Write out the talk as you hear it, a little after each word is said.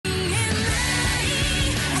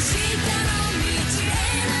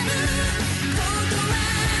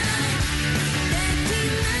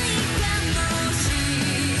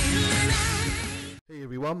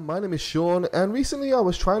everyone, my name is Sean, and recently I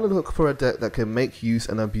was trying to look for a deck that can make use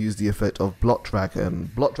and abuse the effect of Blot Dragon.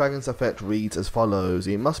 Blot Dragon's effect reads as follows: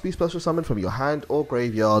 it must be special summoned from your hand or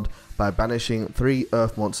graveyard by banishing 3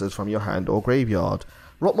 earth monsters from your hand or graveyard.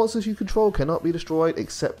 Rock monsters you control cannot be destroyed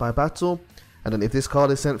except by battle, and then if this card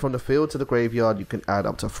is sent from the field to the graveyard, you can add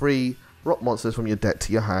up to 3 rock monsters from your deck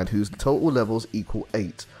to your hand whose total levels equal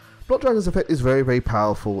 8. Blot Dragon's effect is very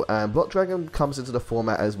powerful, and Blot Dragon comes into the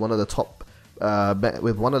format as one of the top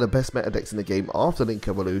with one of the best meta decks in the game after Link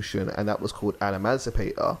Evolution, and that was called an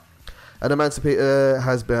Emancipator. An Emancipator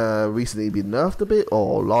has recently been nerfed a bit,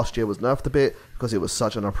 or last year was nerfed a bit, because it was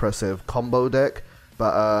such an oppressive combo deck,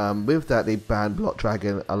 but with that they banned Blot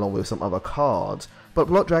Dragon along with some other cards. But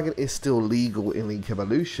Blot Dragon is still legal in Link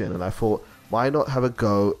Evolution, and I thought, why not have a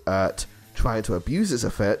go at trying to abuse this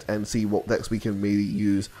effect and see what decks we can really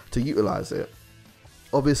use to utilize it.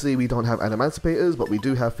 Obviously we don't have Emancipators, but we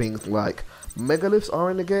do have things like Megaliths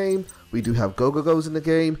are in the game, we do have Go-Go-Go's in the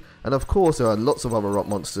game, and of course there are lots of other rock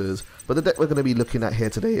monsters, but the deck we're going to be looking at here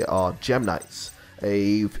today are Gem Knights,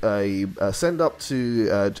 a send up to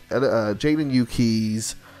Jalen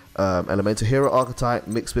Yuki's Elemental Hero archetype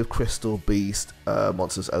mixed with Crystal Beast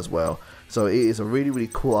monsters as well. So it is a really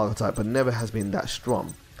cool archetype, but never has been that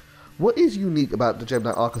strong. What is unique about the Gem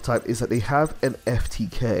Knight archetype is that they have an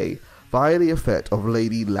FTK via the effect of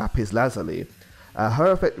Lady Lapis Lazuli.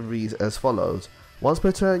 Her effect reads as follows: once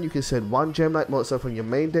per turn you can send 1 Gem Knight monster from your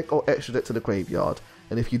main deck or extra deck to the graveyard,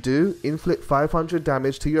 and if you do, inflict 500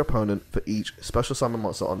 damage to your opponent for each special summon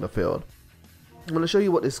monster on the field. I'm going to show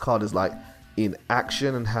you what this card is like in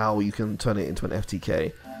action and how you can turn it into an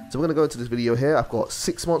FTK. So we're going to go into this video here. I've got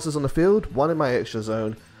 6 monsters on the field, 1 in my extra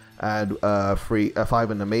zone, and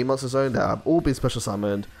 5 in the main monster zone that have all been special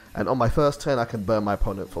summoned, and on my first turn I can burn my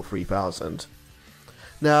opponent for 3000.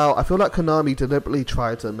 Now, I feel like Konami deliberately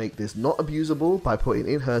tried to make this not abusable by putting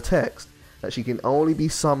in her text that she can only be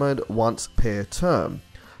summoned once per turn,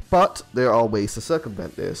 but there are ways to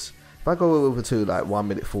circumvent this. If I go over to like 1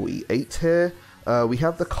 minute 48 here, we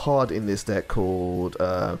have the card in this deck called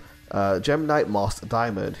Gem Knight Master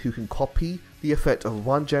Diamond, who can copy the effect of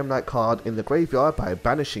 1 Gem Knight card in the graveyard by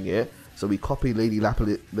banishing it. So we copy Lady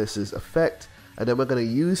Lapis's effect, and then we're going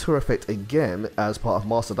to use her effect again as part of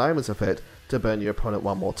Master Diamond's effect to burn your opponent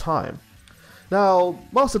one more time. Now,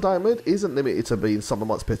 Master Diamond isn't limited to being summoned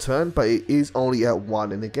once per turn, but it is only at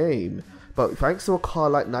 1 in the game. But thanks to a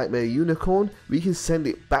card like Nightmare Unicorn, we can send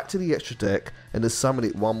it back to the extra deck and then summon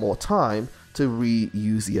it one more time to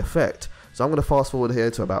reuse the effect. So I'm going to fast forward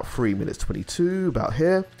here to about 3 minutes 22, about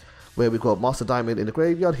here, where we've got Master Diamond in the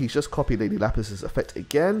graveyard. He's just copied Lady Lapis's effect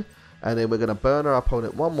again, and then we're going to burn our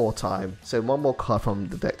opponent one more time, send 1 more card from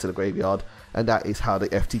the deck to the graveyard, and that is how the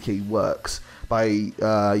FTK works. By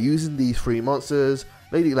using these 3 monsters,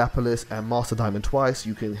 Lady Lapis and Master Diamond twice,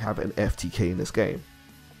 you can have an FTK in this game.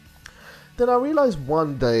 Then I realized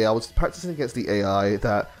one day I was practicing against the AI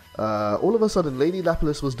that all of a sudden Lady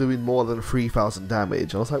Lapis was doing more than 3000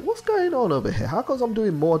 damage. I was like, what's going on over here? How come I'm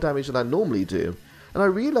doing more damage than I normally do? And I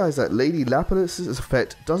realized that Lady Lapis's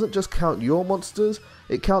effect doesn't just count your monsters,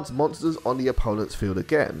 it counts monsters on the opponent's field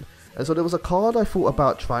again. And so there was a card I thought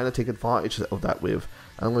about trying to take advantage of that with,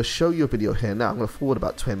 and I'm going to show you a video here now. I'm going to forward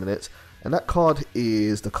about 10 minutes, and that card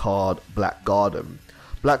is the card Black Garden.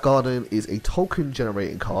 Black Garden is a token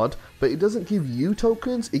generating card, but it doesn't give you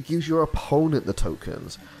tokens, it gives your opponent the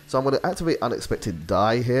tokens. So I'm going to activate Unexpected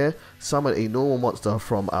Die here, summon a normal monster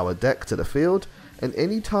from our deck to the field, and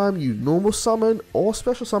anytime you normal summon or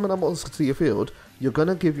special summon a monster to your field, you're going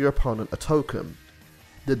to give your opponent a token.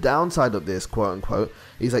 The downside of this, quote unquote,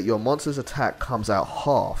 is that your monster's attack comes out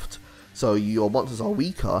halved. So your monsters are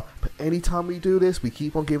weaker, but anytime we do this, we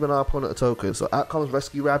keep on giving our opponent a token. So out comes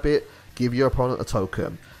Rescue Rabbit, give your opponent a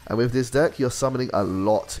token. And with this deck, you're summoning a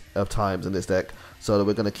lot of times in this deck, so that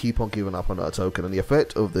we're going to keep on giving our opponent a token. And the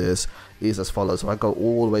effect of this is as follows. So I go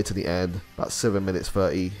all the way to the end, about 7 minutes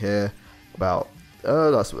 30 here, about,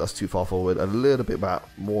 that's too far forward, a little bit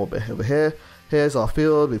more over here. Here's our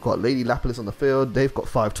field, we've got Lady Lapis on the field, they've got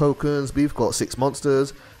 5 tokens, we've got 6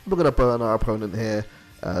 monsters. We're going to burn our opponent here,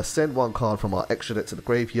 send 1 card from our extra deck to the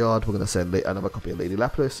graveyard, we're going to send another copy of Lady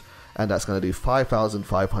Lapis, and that's going to do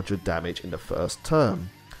 5500 damage in the first turn.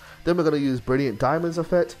 Then we're going to use Brilliant Diamond's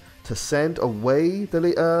effect to send away the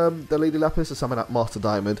Lady Lapis to summon up Master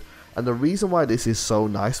Diamond, and the reason why this is so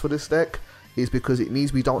nice for this deck is because it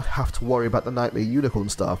means we don't have to worry about the Nightmare Unicorn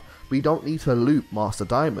stuff. We don't need to loop Master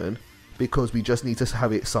Diamond, because we just need to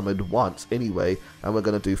have it summoned once anyway, and we're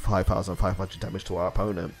going to do 5500 damage to our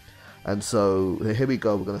opponent. And so here we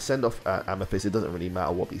go, we're going to send off Amethyst. It doesn't really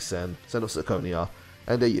matter what we send off Zirconia,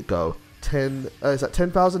 and there you go. is that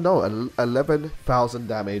 10,000? No, 11,000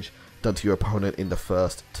 damage done to your opponent in the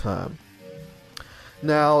first turn.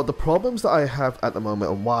 Now, the problems that I have at the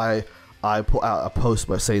moment and why I put out a post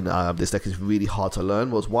by saying this deck is really hard to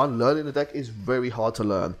learn was, one, learning the deck is very hard to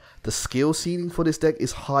learn. The skill ceiling for this deck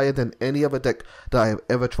is higher than any other deck that I have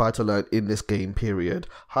ever tried to learn in this game period.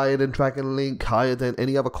 Higher than Dragon Link, higher than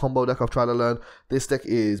any other combo deck I've tried to learn. This deck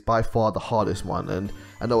is by far the hardest one, and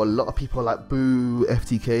I know a lot of people are like, boo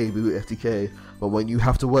FTK, boo FTK, but when you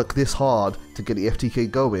have to work this hard to get the FTK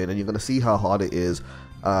going, and you're going to see how hard it is,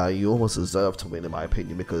 you almost deserve to win in my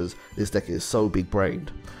opinion, because this deck is so big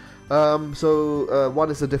brained. One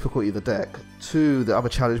is the difficulty of the deck. Two, the other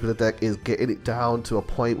challenge with the deck is getting it down to a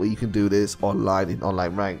point where you can do this online in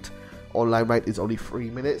online ranked. Online ranked is only 3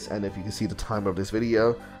 minutes, and if you can see the timer of this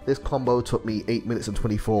video, this combo took me 8 minutes and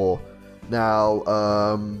 24. Now,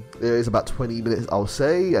 there is about 20 minutes, I'll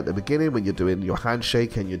say, at the beginning when you're doing your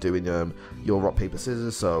handshake and you're doing your rock, paper,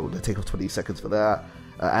 scissors, so they take off 20 seconds for that.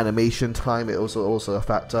 Animation time is also a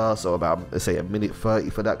factor, so about, let's say, a minute 30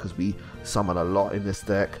 for that, because we summon a lot in this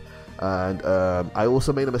deck. And I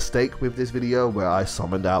also made a mistake with this video where I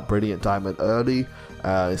summoned out Brilliant Diamond early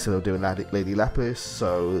instead of doing Lady Lapis,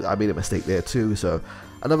 so I made a mistake there too. So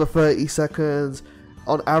another 30 seconds.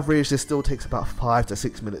 On average, this still takes about 5 to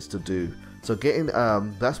 6 minutes to do. So getting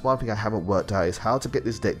that's one thing I haven't worked out, is how to get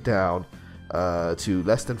this deck down to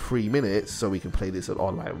less than 3 minutes so we can play this at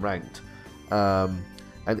online ranked.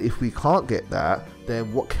 And if we can't get that,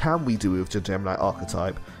 then what can we do with the Gemini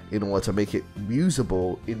archetype in order to make it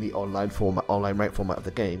usable in the online ranked format of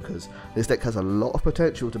the game? Because this deck has a lot of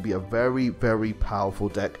potential to be a very, very powerful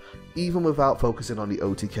deck, even without focusing on the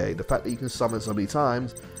OTK. The fact that you can summon so many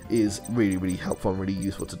times is really, really helpful and really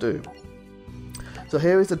useful to do. So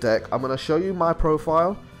here is the deck. I'm going to show you my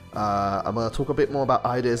profile. I'm going to talk a bit more about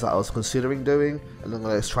ideas that I was considering doing, and I'm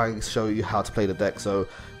going to try and show you how to play the deck. So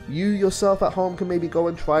you yourself at home can maybe go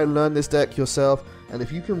and try and learn this deck yourself, and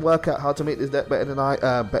if you can work out how to make this deck better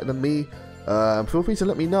than me, feel free to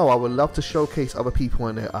let me know. I would love to showcase other people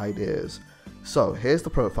and their ideas. So here's the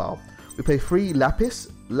profile. We play 3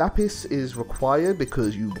 Lapis. Lapis is required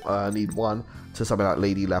because you need 1 to summon out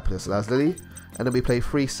Lady Lapis Lazuli, and then we play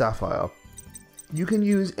 3 Sapphire. You can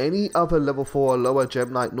use any other level 4 or lower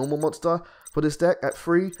Gem Knight normal monster for this deck at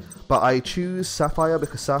 3, but I choose Sapphire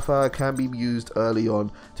because Sapphire can be used early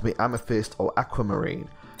on to make Amethyst or Aquamarine.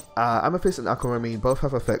 Amethyst and Aquamarine both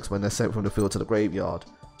have effects when they're sent from the field to the graveyard.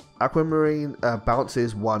 Aquamarine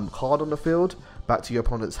bounces 1 card on the field back to your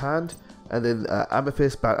opponent's hand, and then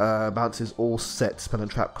Amethyst bounces all set spell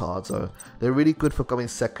and trap cards, so they're really good for going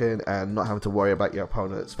second and not having to worry about your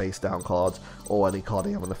opponent's face down cards or any card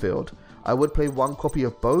they have on the field. I would play 1 copy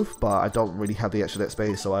of both, but I don't really have the extra deck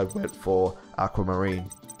space, so I went for Aquamarine.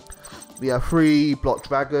 We have 3 Block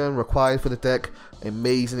Dragon required for the deck,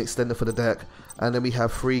 amazing extender for the deck, and then we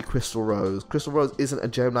have 3 Crystal Rose. Crystal Rose isn't a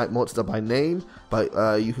Gem Knight monster by name, but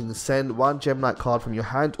you can send 1 Gem Knight card from your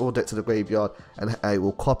hand or deck to the graveyard, and it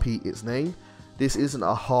will copy its name. This isn't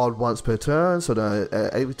a hard once per turn, so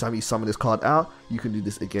that every time you summon this card out, you can do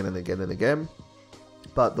this again and again and again.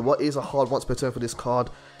 But what is a hard once per turn for this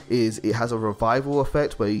card is it has a revival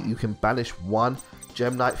effect where you can banish 1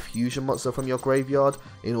 Gem Knight fusion monster from your graveyard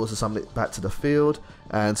in order to summon it back to the field,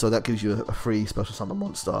 and so that gives you a free special summon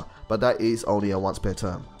monster, but that is only a once per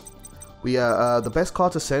turn. The best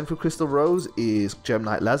card to send for Crystal Rose is Gem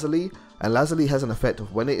Knight Lazuli, and Lazuli has an effect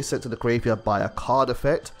of when it is sent to the graveyard by a card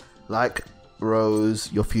effect like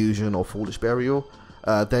Rose, your fusion, or Foolish Burial,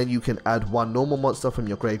 then you can add 1 normal monster from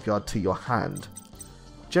your graveyard to your hand.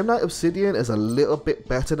 Gem Knight Obsidian is a little bit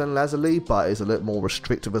better than Lazuli, but is a little more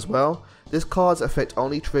restrictive as well. This card's effect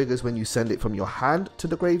only triggers when you send it from your hand to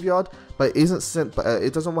the graveyard, but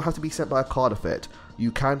it doesn't have to be sent by a card effect.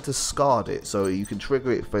 You can discard it, so you can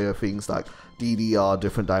trigger it for things like DDR,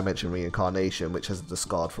 Different Dimension Reincarnation, which has a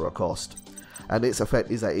discard for a cost. And its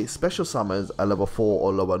effect is that it special summons a level 4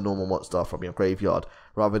 or lower normal monster from your graveyard,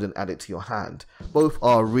 rather than add it to your hand. Both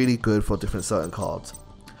are really good for different certain cards.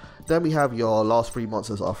 Then we have your last 3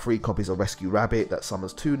 monsters are 3 copies of Rescue Rabbit that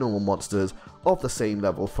summons 2 normal monsters of the same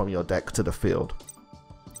level from your deck to the field.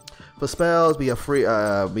 For spells, we have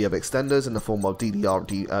extenders in the form of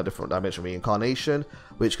DDR, Different Dimension Reincarnation,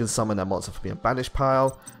 which can summon a monster from your banished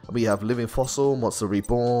pile. We have Living Fossil, Monster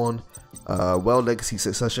Reborn, World Legacy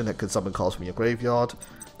Succession that can summon cards from your graveyard.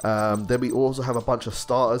 Then we also have a bunch of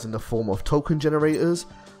starters in the form of token generators.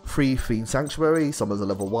 3 Fiend Sanctuary summons a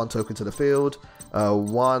level 1 token to the field,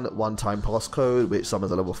 1 one-time passcode which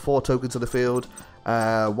summons a level 4 token to the field,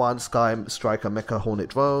 1 Sky Striker Mecha Hornet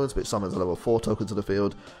drones, which summons a level 4 token to the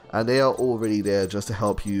field, and they are already there just to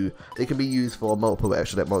help you. They can be used for multiple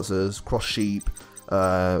extra deck monsters, Cross Sheep,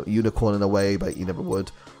 Unicorn in a way, but you never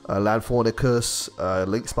would. Land Fornicus,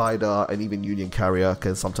 Link Spider, and even Union Carrier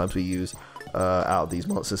can sometimes be used out of these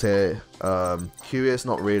monsters here. Curious,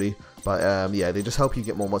 not really, but yeah, they just help you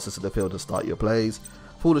get more monsters to the field and start your plays.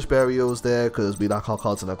 Foolish Burial's there because we like our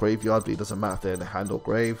cards in our graveyard, but it doesn't matter if they're in the hand or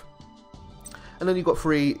grave. And then you've got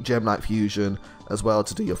free Gemlight Fusion as well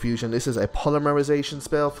to do your fusion. This is a polymerization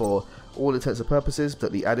spell for all intents and purposes,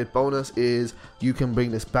 but the added bonus is you can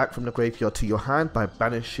bring this back from the graveyard to your hand by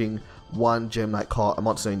banishing 1 Gemlight card, a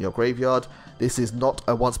monster in your graveyard. This is not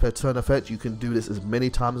a once per turn effect. You can do this as many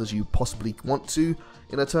times as you possibly want to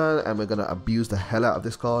in a turn, and we're going to abuse the hell out of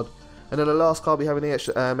this card. And then the last card we have in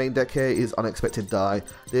the main deck here is Unexpected Die.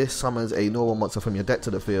 This summons a normal monster from your deck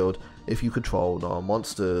to the field if you control normal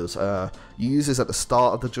monsters. You use this at the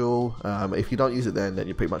start of the duel. If you don't use it then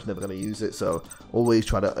you're pretty much never going to use it. So always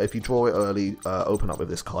try to, if you draw it early, open up with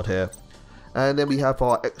this card here. And then we have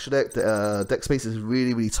our extra deck. The deck space is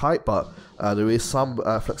really tight, but there is some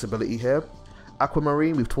flexibility here.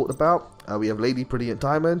 Aquamarine we've talked about. We have Lady Brilliant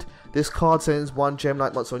Diamond. This card sends 1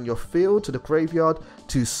 Gemlight monster on your field to the graveyard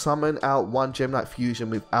to summon out 1 Gemlight Fusion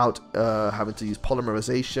without having to use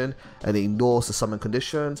polymerization, and it ignores the summon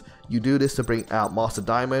conditions. You do this to bring out Master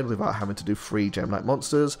Diamond without having to do 3 Gemlight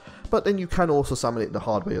monsters, but then you can also summon it the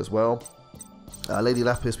hard way as well. Lady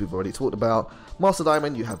Lapis we've already talked about. Master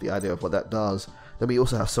Diamond, you have the idea of what that does. Then we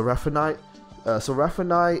also have Seraphonite.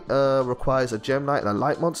 Seraphonite requires a Gemlight and a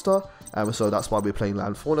light monster, so that's why we're playing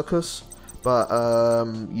Land Fornicus. But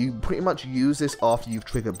you pretty much use this after you've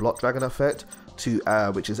triggered Block Dragon effect, to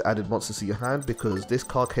which is added monsters to your hand, because this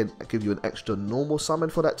card can give you an extra normal summon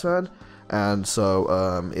for that turn, and so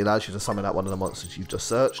it allows you to summon out one of the monsters you've just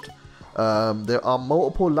searched. There are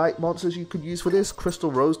multiple light monsters you could use for this.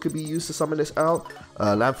 Crystal Rose could be used to summon this out.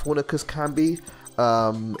 Land Fornicus can be.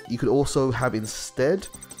 You could also have instead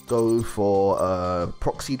go for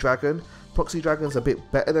Proxy Dragon. Proxy Dragon is a bit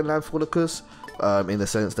better than Land Fornicus, in the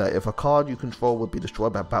sense that if a card you control would be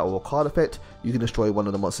destroyed by battle or card effect, you can destroy one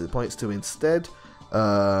of the monster's points to instead.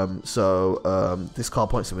 This card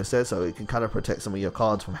points to instead, so it can kind of protect some of your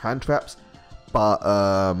cards from hand traps. But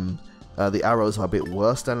the arrows are a bit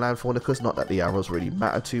worse than Land Fornicus. Not that the arrows really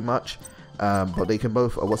matter too much, but they can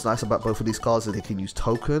both. What's nice about both of these cards is they can use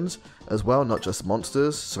tokens as well, not just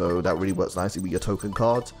monsters. So that really works nicely with your token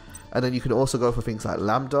cards. And then you can also go for things like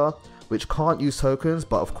Lambda, which can't use tokens,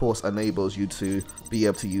 but of course enables you to be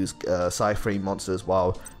able to use Psy-Frame monsters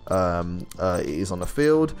while it is on the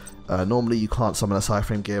field. Normally you can't summon a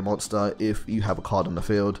Psy-Frame gear monster if you have a card on the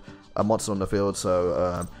field, a monster on the field,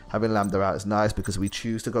 so having Lambda out is nice because we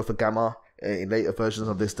choose to go for Gamma in later versions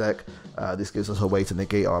of this deck. This gives us a way to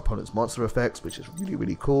negate our opponent's monster effects, which is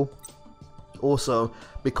really cool. Also,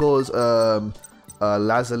 because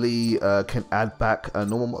Lazuli can add back a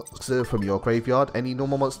normal monster from your graveyard, any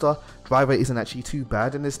normal monster. Driver isn't actually too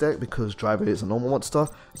bad in this deck because Driver is a normal monster,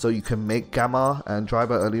 so you can make Gamma and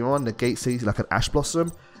Driver earlier on, negate seeds like an Ash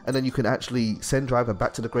Blossom, and then you can actually send Driver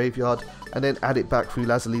back to the graveyard and then add it back through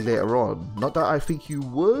Lazuli later on. Not that I think you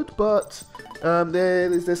would, but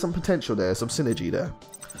there's some potential there, some synergy there.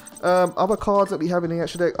 Other cards that we have in the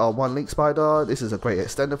extra deck are 1 Link Spider. This is a great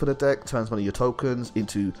extender for the deck, turns one of your tokens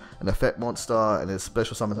into an effect monster and then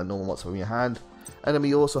special summons a normal monster from your hand. And then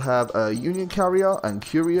we also have Union Carrier and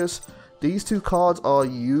Curious. These 2 cards are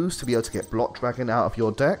used to be able to get Block Dragon out of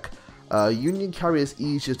your deck. Union Carrier is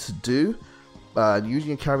easier to do.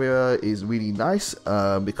 Union Carrier is really nice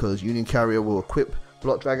because Union Carrier will equip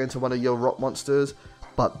Block Dragon to one of your rock monsters,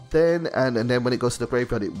 but then and then when it goes to the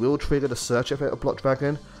graveyard it will trigger the search effect of Block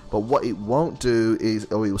Dragon. But what it won't do is,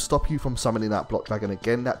 it will stop you from summoning that Block Dragon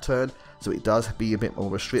again that turn, so it does be a bit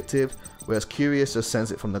more restrictive. Whereas Curious just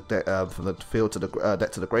sends it from the field to the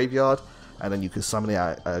deck to the graveyard, and then you can summon it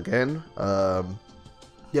out again.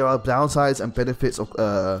 There are downsides and benefits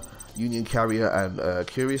of Union Carrier and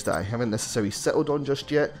Curious that I haven't necessarily settled on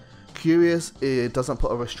just yet. Curious, it doesn't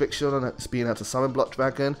put a restriction on it being able to summon Block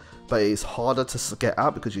Dragon, but it's harder to get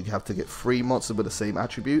out because you have to get 3 monsters with the same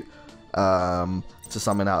attribute to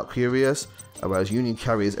summon out Curious, whereas Union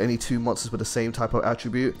carries any 2 monsters with the same type of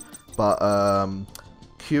attribute. But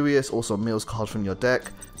Curious also mills cards from your deck,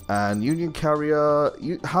 And Union Carrier,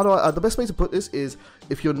 the best way to put this is,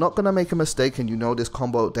 if you're not going to make a mistake and you know this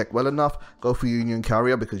combo deck well enough, go for Union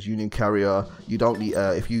Carrier, because Union Carrier, you don't need,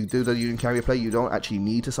 if you do the Union Carrier play, you don't actually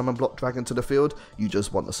need to summon Block Dragon to the field, you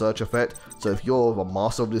just want the search effect. So if you're a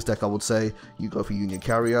master of this deck, I would say you go for Union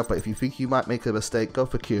Carrier, but if you think you might make a mistake, go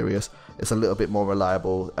for Curious. It's a little bit more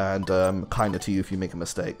reliable and kinder to you if you make a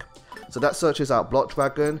mistake. So that searches out Block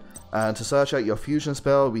Dragon, and to search out your fusion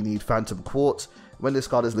spell, we need Phantom Quartz. When this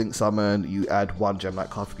card is link summoned, you add one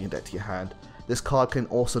Gemlight card from your deck to your hand. This card can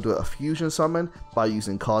also do a fusion summon by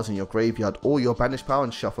using cards in your graveyard or your banished power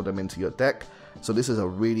and shuffle them into your deck. So this is a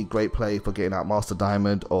really great play for getting out Master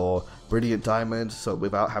Diamond or Brilliant Diamond, so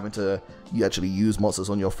without having to actually use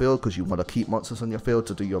monsters on your field, because you want to keep monsters on your field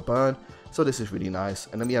to do your burn. So this is really nice.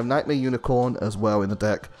 And then we have Nightmare Unicorn as well in the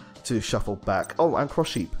deck to shuffle back. Oh, and Cross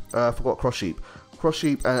Sheep. I forgot Cross Sheep. Cross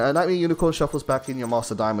Sheep and Nightmare Unicorn shuffles back in your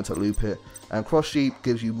Master Diamond to loop it, and Cross Sheep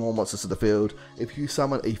gives you more monsters to the field. If you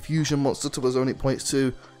summon a fusion monster to a zone it points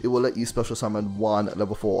to, it will let you special summon one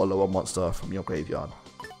level 4 or lower monster from your graveyard.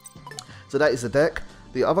 So that is the deck.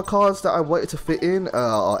 The other cards that I wanted to fit in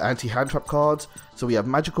are anti-hand trap cards. So we have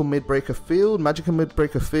Magical Midbreaker Field. Magical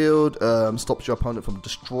Midbreaker Field stops your opponent from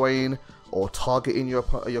destroying or targeting your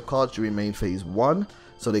cards during main phase 1.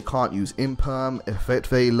 So they can't use Imperm, Effect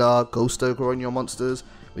Veiler, Ghost Ogre on your monsters,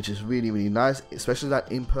 which is really, really nice, especially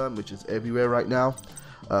that Imperm, which is everywhere right now.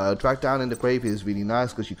 Drag Down in the Grave is really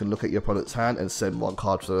nice because you can look at your opponent's hand and send one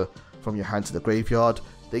card from your hand to the graveyard.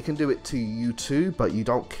 They can do it to you too, but you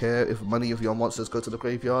don't care if many of your monsters go to the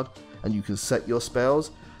graveyard, and you can set your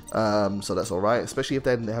spells. So that's alright, especially if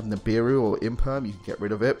they have Nibiru or Imperm, you can get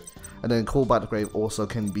rid of it. And then Call by the Grave also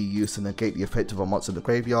can be used to negate the effect of a monster in the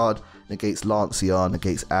graveyard, negates Lancia,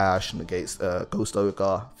 negates Ash, negates Ghost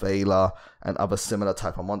Ogre, Veiler, and other similar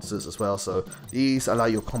type of monsters as well. So these allow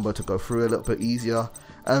your combo to go through a little bit easier.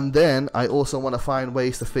 And then I also want to find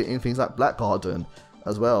ways to fit in things like Black Garden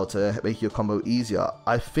as well to make your combo easier.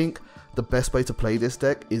 I think the best way to play this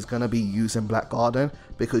deck is going to be using Black Garden,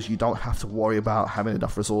 because you don't have to worry about having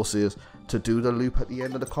enough resources to do the loop at the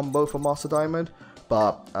end of the combo for Master Diamond.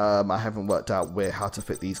 But I haven't worked out how to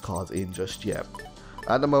fit these cards in just yet.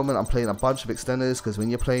 At the moment I'm playing a bunch of extenders, because when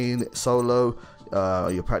you're playing solo,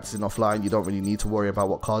 you're practicing offline, you don't really need to worry about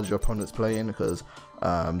what cards your opponent's playing, because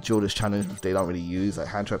Duelist Challenge, they don't really use like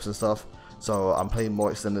hand traps and stuff. So I'm playing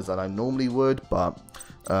more extenders than I normally would, but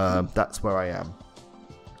that's where I am.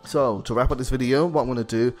 So to wrap up this video, what I'm going to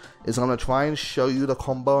do is I'm going to try and show you the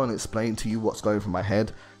combo and explain to you what's going through my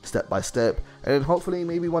head step by step, and then hopefully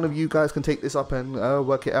maybe one of you guys can take this up and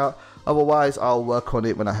work it out. Otherwise I'll work on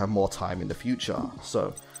it when I have more time in the future.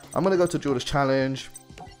 So I'm going to go to Duelist Challenge.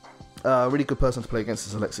 Really good person to play against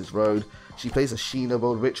is Alexis Road. She plays a Sheena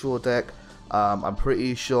World Ritual deck. I'm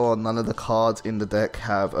pretty sure none of the cards in the deck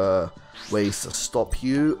have ways to stop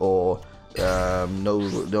you, or no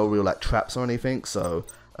real like traps or anything. So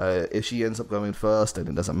if she ends up going first, then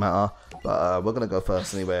it doesn't matter. But we're gonna go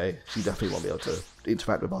first anyway. She definitely won't be able to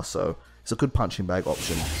interact with us, so it's a good punching bag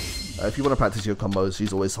option. If you want to practice your combos,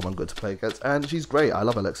 she's always someone good to play against, and she's great. I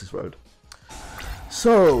love Alexis Road.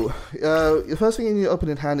 So the first thing in your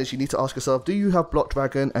opening hand is you need to ask yourself, do you have Block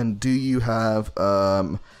Dragon, and do you have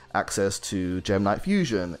access to Gem Knight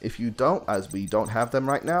Fusion? If you don't, as we don't have them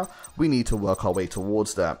right now, we need to work our way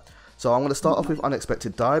towards that. So I'm going to start off with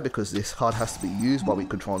Unexpected Die, because this card has to be used while we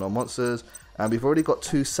control no monsters, and we've already got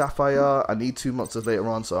 2 Sapphire. I need 2 monsters later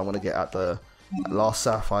on, so I'm going to get out the last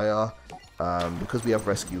Sapphire. Because we have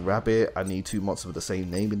Rescue Rabbit, I need 2 monsters with the same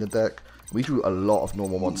name in the deck. We drew a lot of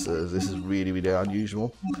normal monsters. This is really, really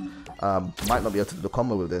unusual. Might not be able to do the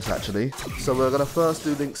combo with this actually. So we're going to first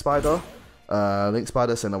do Link Spider. Link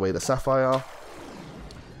Spider, send away the Sapphire.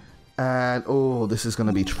 And oh, this is going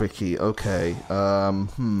to be tricky. Okay.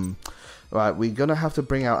 Right, we're going to have to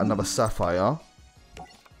bring out another Sapphire.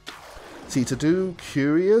 See, to do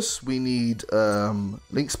Curious, we need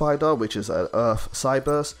Link Spider, which is an Earth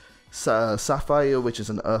Cyburst, Sapphire, which is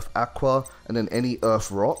an Earth Aqua, and then any Earth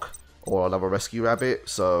Rock, or another Rescue Rabbit.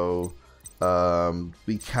 So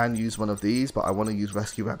we can use one of these, but I want to use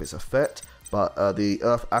Rescue Rabbit's effect. But the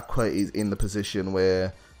Earth Aqua is in the position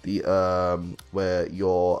where the where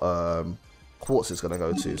your Quartz is going to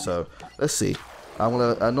go to. So let's see. I'm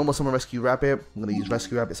going to normal summon Rescue Rabbit. I'm going to use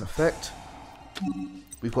Rescue Rabbit's effect.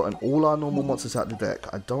 We've gotten all our normal monsters out of the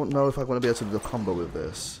deck. I don't know if I'm going to be able to do the combo with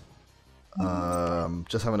this.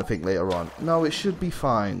 Just having to think later on. No, it should be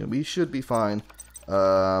fine. We should be fine.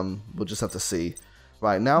 We'll just have to see.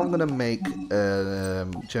 Right, now I'm going to make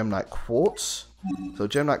Gem Knight Quartz. So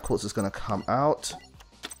Gem Knight Quartz is going to come out.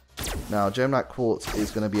 Now Gem Knight Quartz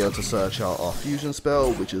is going to be able to search out our fusion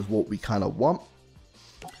spell, which is what we kind of want.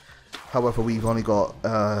 However, we've only got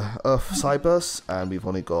Earth Cyburst, and we've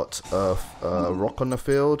only got Earth Rock on the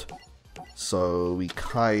field. So we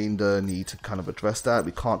kinda need to kind of address that.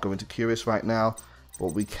 We can't go into Curious right now.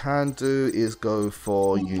 What we can do is go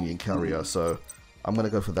for Union Carrier. So I'm gonna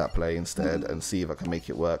go for that play instead and see if I can make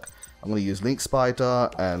it work. I'm gonna use Link Spider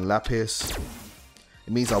and Lapis.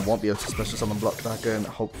 It means I won't be able to special summon Block Dragon.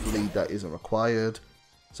 Hopefully that isn't required.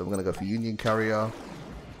 So I'm gonna go for Union Carrier.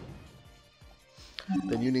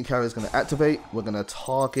 Then Union Carrier is gonna activate. We're gonna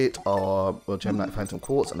target our Gemlight Phantom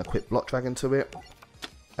Quartz and equip Block Dragon to it.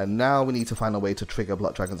 And now we need to find a way to trigger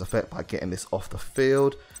Block Dragon's effect by getting this off the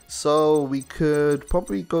field. So we could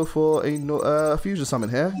probably go for a fusion summon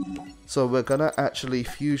here. So we're gonna actually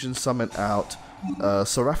fusion summon out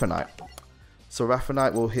Seraphinite.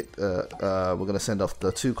 Seraphinite will hit. We're gonna send off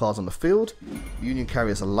the 2 cards on the field. Union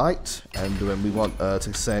Carrier is a light, and then we want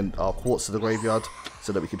to send our Quartz to the graveyard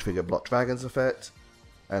so that we can trigger Block Dragon's effect.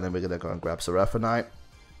 And then we're gonna go and grab Seraphinite.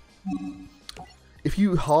 If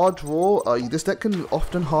you hard draw, this deck can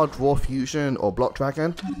often hard draw Fusion or Block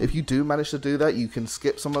Dragon. If you do manage to do that, you can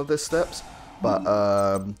skip some of these steps, but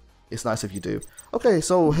it's nice if you do. Okay,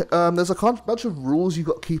 so there's a bunch of rules you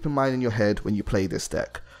got to keep in mind in your head when you play this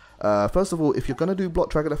deck. First of all, if you're going to do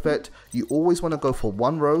Block Dragon effect, you always want to go for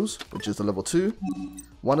 1 Rose, which is the level 2,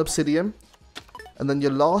 1 Obsidian, and then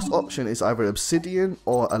your last option is either Obsidian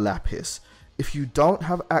or a Lapis. If you don't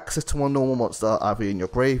have access to a normal monster, either in your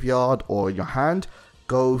graveyard or in your hand,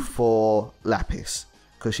 go for Lapis,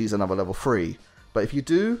 because she's another level 3. But if you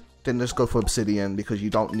do, then just go for Obsidian, because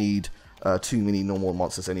you don't need too many normal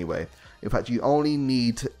monsters anyway. In fact, you only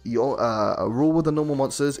need, a rule with the normal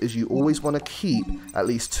monsters is you always want to keep at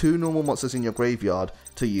least 2 normal monsters in your graveyard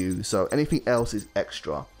to use, so anything else is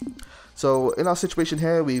extra. So in our situation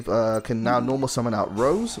here, we can now normal summon out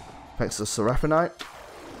Rose, thanks to Seraphinite.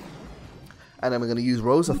 And then we're going to use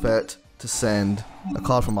Rose effect to send a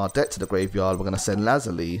card from our deck to the graveyard. We're going to send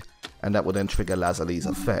Lazuli, and that will then trigger Lazuli's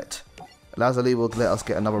effect. Lazuli will let us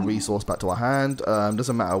get another resource back to our hand.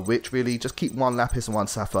 Doesn't matter which really, just keep 1 Lapis and 1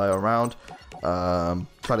 Sapphire around.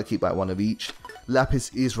 Try to keep like 1 of each.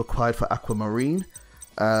 Lapis is required for Aquamarine,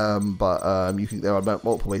 but you think there are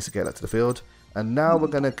multiple ways to get that to the field. And now we're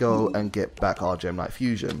going to go and get back our Gemlight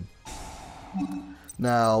Fusion.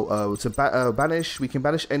 Now, to banish, we can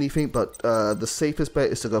banish anything, but the safest bet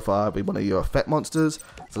is to go for one of your effect monsters.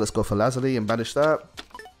 So let's go for Lazuli and banish that.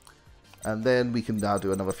 And then we can now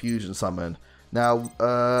do another fusion summon.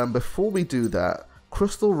 Now, before we do that,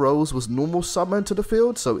 Crystal Rose was normal summoned to the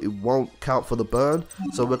field, so it won't count for the burn.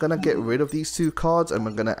 So we're going to get rid of these 2 cards, and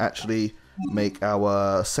we're going to actually make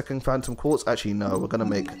our second Phantom Quartz. Actually, no, we're going to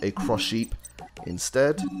make a Cross Sheep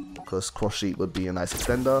instead, because Cross Sheep would be a nice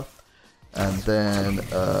extender. And then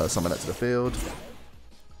summon that to the field.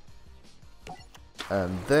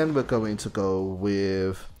 And then we're going to go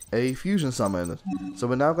with a fusion summon. So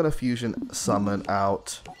we're now going to fusion summon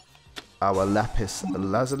out our Lapis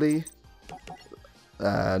Lazuli.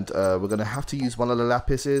 And we're going to have to use one of the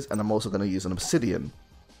Lapises, and I'm also going to use an Obsidian.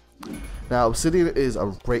 Now, Obsidian is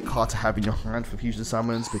a great card to have in your hand for fusion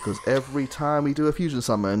summons, because every time we do a fusion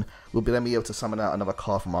summon, we'll be able to summon out another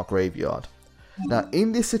card from our graveyard. Now,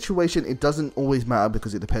 in this situation, it doesn't always matter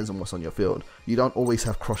because it depends on what's on your field. You don't always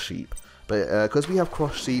have Cross Sheep. But because we have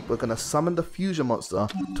Cross Sheep, we're going to summon the fusion monster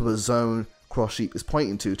to a zone Cross Sheep is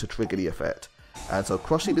pointing to trigger the effect. And so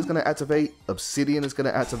Cross Sheep is going to activate, Obsidian is going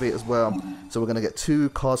to activate as well. So we're going to get 2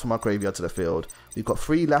 cards from our graveyard to the field. We've got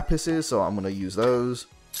 3 Lapises, so I'm going to use those.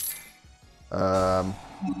 I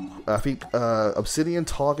think Obsidian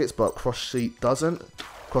targets, but Cross Sheep doesn't.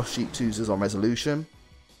 Cross Sheep chooses on Resolution.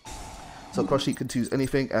 So Cross Sheep can choose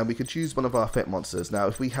anything, and we can choose one of our effect monsters. Now,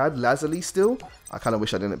 if we had Lazuli still, I kind of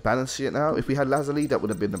wish I didn't banish it now. If we had Lazuli, that would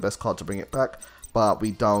have been the best card to bring it back, but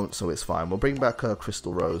we don't, so it's fine. We'll bring back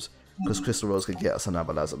Crystal Rose, because Crystal Rose can get us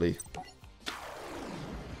another Lazuli.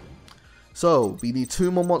 So, we need 2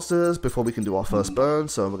 more monsters before we can do our first burn,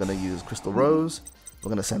 so we're going to use Crystal Rose. We're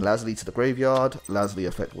going to send Lazuli to the graveyard. Lazuli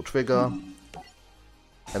effect will trigger.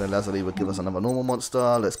 And then Lazuli will give us another normal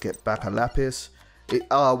monster. Let's get back a Lapis.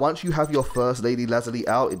 Once you have your first Lady Lazuli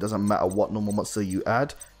out, it doesn't matter what normal monster you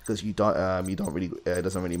add, because you don't really, it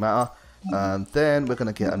doesn't really matter. Then we're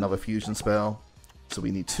gonna get another fusion spell, so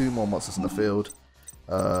we need 2 more monsters in the field.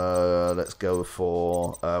 Let's go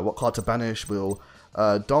for what card to banish.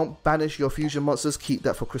 Don't banish your fusion monsters, keep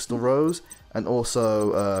that for Crystal Rose, and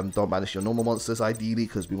also don't banish your normal monsters ideally,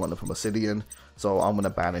 because we want them from Obsidian. So I'm gonna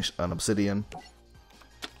banish an Obsidian.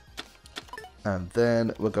 And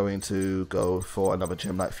then we're going to go for another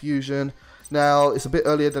Gemlight Fusion. Now, it's a bit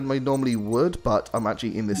earlier than we normally would, but I'm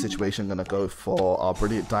actually in this situation going to go for our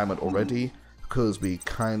Brilliant Diamond already, because we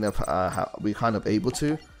kind of able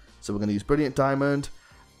to. So we're going to use Brilliant Diamond.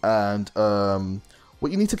 And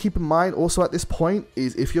what you need to keep in mind also at this point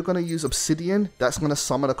is if you're going to use Obsidian, that's going to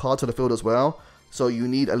summon a card to the field as well. So you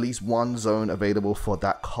need at least one zone available for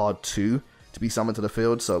that card too to be summoned to the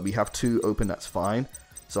field. So we have 2 open, that's fine.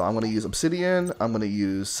 So I'm going to use Obsidian, I'm going to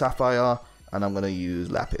use Sapphire, and I'm going to use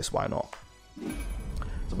Lapis, why not?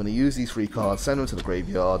 So I'm going to use these 3 cards, send them to the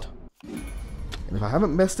graveyard. And if I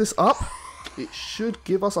haven't messed this up, it should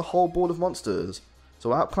give us a whole board of monsters.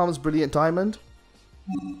 So out comes Brilliant Diamond.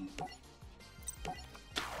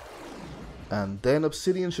 And then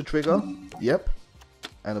Obsidian should trigger. Yep.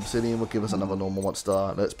 And Obsidian will give us another normal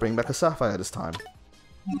monster. Let's bring back a Sapphire this time.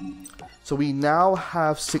 So we now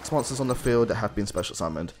have 6 monsters on the field that have been special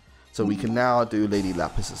summoned. So we can now do Lady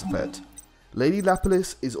Lapis's effect. Lady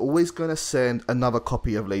Lapis is always going to send another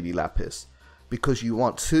copy of Lady Lapis, because you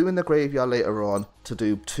want 2 in the graveyard later on to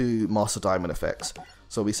do 2 Master Diamond effects.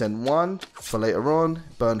 So we send 1 for later on,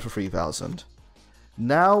 burn for 3000.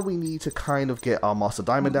 Now we need to kind of get our Master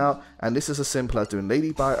Diamond out, and this is as simple as doing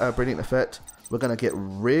Lady Brilliant effect. We're going to get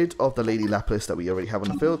rid of the Lady Lapis that we already have on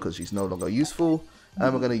the field because she's no longer useful,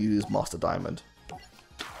 and we're going to use Master Diamond.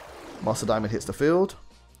 Master Diamond hits the field.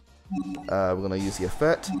 We're going to use the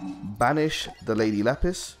effect, banish the Lady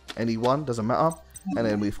Lapis, any one, doesn't matter, and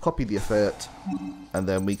then we've copied the effect, and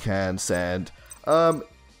then we can send,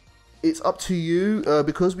 it's up to you,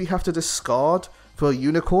 because we have to discard for a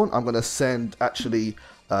Unicorn, I'm going to send actually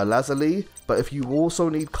Lazuli, but if you also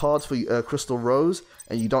need cards for Crystal Rose,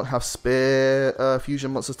 and you don't have spare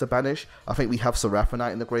fusion monsters to banish, I think we have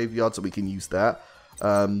Seraphinite in the graveyard, so we can use that,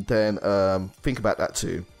 then think about that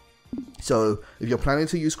too. So if you're planning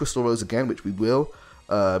to use Crystal Rose again, which we will,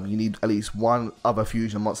 you need at least 1 other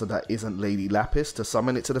fusion monster that isn't Lady Lapis to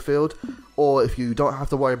summon it to the field. Or if you don't have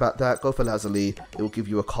to worry about that, go for Lazuli. It will give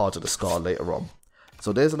you a card to discard later on.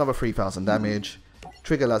 So there's another 3000 damage.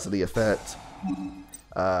 Trigger Lazuli effect.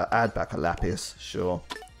 Add back a Lapis, sure.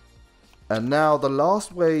 And now the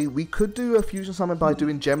last way, we could do a fusion summon by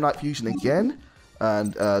doing Gemlight Fusion again.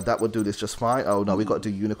 And that would do this just fine. Oh no, we got to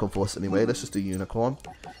do Unicorn Force anyway. Let's just do Unicorn.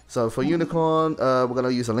 So for Unicorn, we're going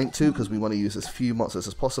to use a Link 2 because we want to use as few monsters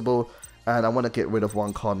as possible. And I want to get rid of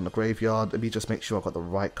 1 card in the graveyard. Let me just make sure I've got the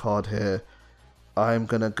right card here. I'm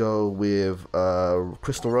going to go with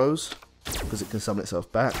Crystal Rose because it can summon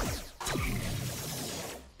itself back.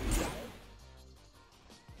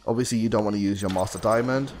 Obviously, you don't want to use your Master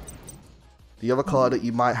Diamond. The other card that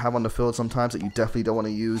you might have on the field sometimes that you definitely don't want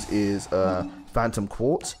to use is Phantom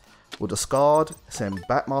Quartz. We'll discard, send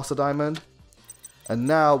back Master Diamond. And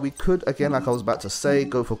now we could, again, like I was about to say,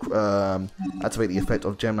 go for activate the effect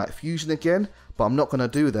of Gemlight Fusion again. But I'm not going to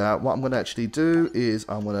do that. What I'm going to actually do is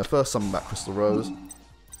I'm going to first summon back Crystal Rose.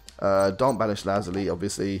 Don't banish Lazuli,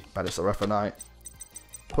 obviously. Banish Seraphinite.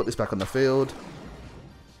 Put this back on the field.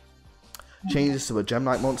 Change this to a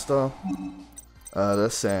Gemlight monster.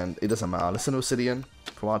 Let's send, it doesn't matter, let's send Obsidian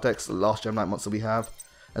from our decks, the last Gemlight monster we have.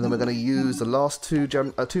 And then we're going to use the last 2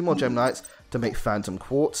 more Gemlights to make Phantom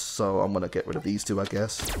Quartz. So I'm going to get rid of these 2, I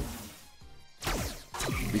guess.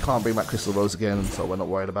 We can't bring back Crystal Rose again, so we're not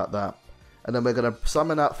worried about that. And then we're going to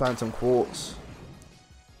summon out Phantom Quartz.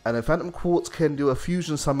 And then Phantom Quartz can do a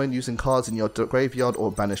fusion summon using cards in your graveyard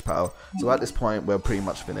or banish power. So at this point, we're pretty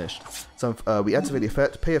much finished. So we activate the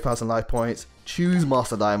effect, pay 1000 life points, choose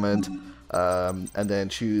Master Diamond, and then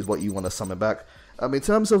choose what you want to summon back. In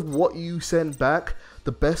terms of what you send back,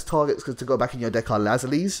 the best targets to go back in your deck are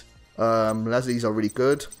Lazulis. Lazulis are really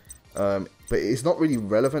good, but it's not really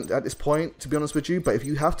relevant at this point, to be honest with you. But if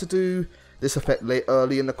you have to do this effect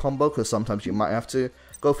early in the combo, because sometimes you might have to,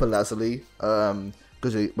 go for Lazuli.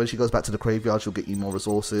 Because when she goes back to the graveyard, she'll get you more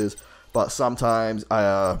resources. But sometimes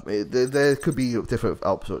there could be different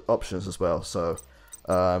options as well. So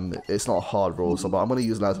it's not a hard rule. So, but I'm going to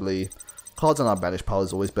use Lazuli. Cards on our banish power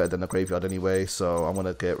is always better than the graveyard anyway. So I'm going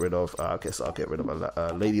to get rid of, I guess I'll get rid of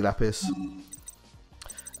a Lady Lapis.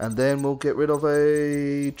 And then we'll get rid of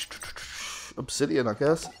a Obsidian, I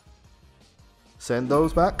guess. Send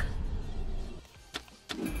those back.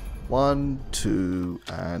 1, 2,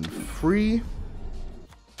 and 3.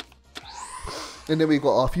 And then we've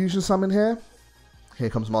got our fusion summon here. Here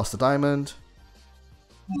comes Master Diamond.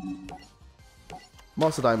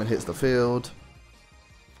 Master Diamond hits the field.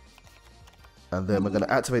 And then we're going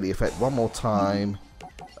to activate the effect 1 more time.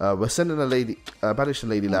 We're sending a Lady, banish the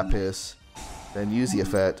Lady Lapis. Then use the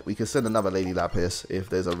effect. We can send another Lady Lapis if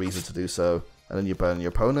there's a reason to do so. And then you burn your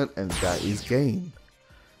opponent, and that is game.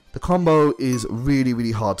 The combo is really,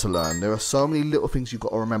 really hard to learn. There are so many little things you've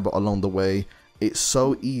got to remember along the way. it's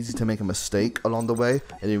so easy to make a mistake along the way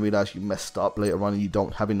and you realize you messed up later on and you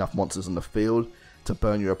don't have enough monsters on the field to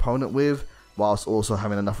burn your opponent with, whilst also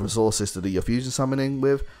having enough resources to do your fusion summoning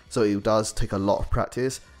with. So it does take a lot of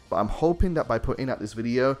practice, but I'm hoping that by putting out this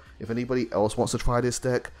video, if anybody else wants to try this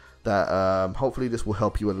deck, that hopefully this will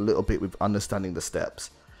help you a little bit with understanding the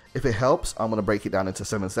steps. If it helps, I'm going to break it down into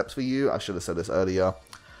 7 steps for you. I should have said this earlier.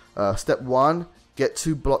 Step 1, get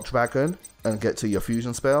to Block Dragon and get to your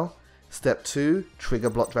fusion spell. Step 2, trigger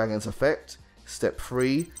Block Dragon's effect. Step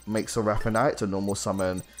 3, make Seraphinite to normal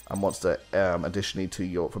summon a monster additionally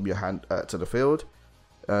to from your hand to the field.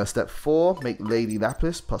 Step 4, make Lady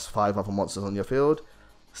Lapis plus 5 other monsters on your field.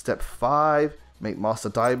 Step 5, make Master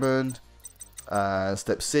Diamond.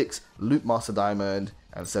 Step 6, loot Master Diamond.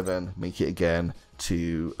 And 7, make it again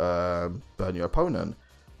to burn your opponent.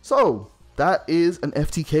 So that is an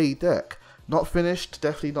FTK deck. Not finished,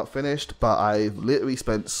 definitely not finished, but I've literally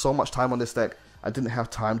spent so much time on this deck. I didn't have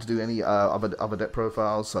time to do any other deck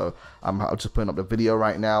profiles, so I'm just putting up the video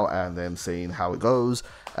right now and then seeing how it goes.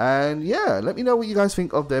 And yeah, let me know what you guys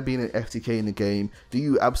think of there being an FTK in the game. Do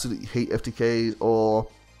you absolutely hate FTKs, or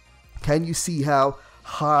can you see how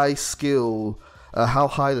high the skill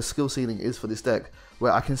ceiling is for this deck?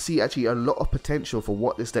 Where I can see actually a lot of potential for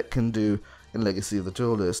what this deck can do in Legacy of the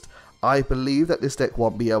Duelist. I believe that this deck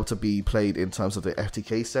won't be able to be played in terms of the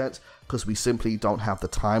FTK set because we simply don't have the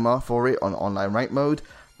timer for it on online rank mode,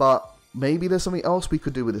 but maybe there's something else we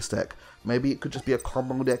could do with this deck. Maybe it could just be a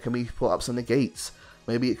combo deck and we put up some negates.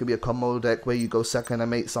 Maybe it could be a combo deck where you go second and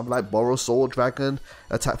make something like Borrow Sword Dragon,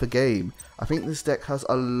 attack for game. I think this deck has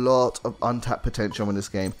a lot of untapped potential in this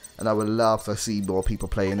game, and I would love to see more people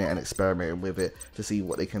playing it and experimenting with it to see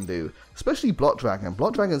what they can do. Especially Block Dragon.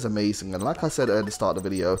 Block Dragon is amazing, and like I said at the start of the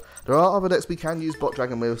video, there are other decks we can use Block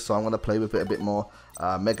Dragon with, so I'm going to play with it a bit more.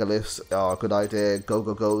 Megaliths are a good idea.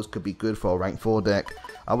 Go-Go-Go's could be good for a rank 4 deck.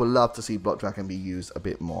 I would love to see Block Dragon be used a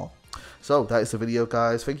bit more. So that is the video,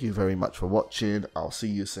 guys. Thank you very much for watching. I'll see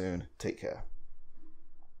you soon. Take care.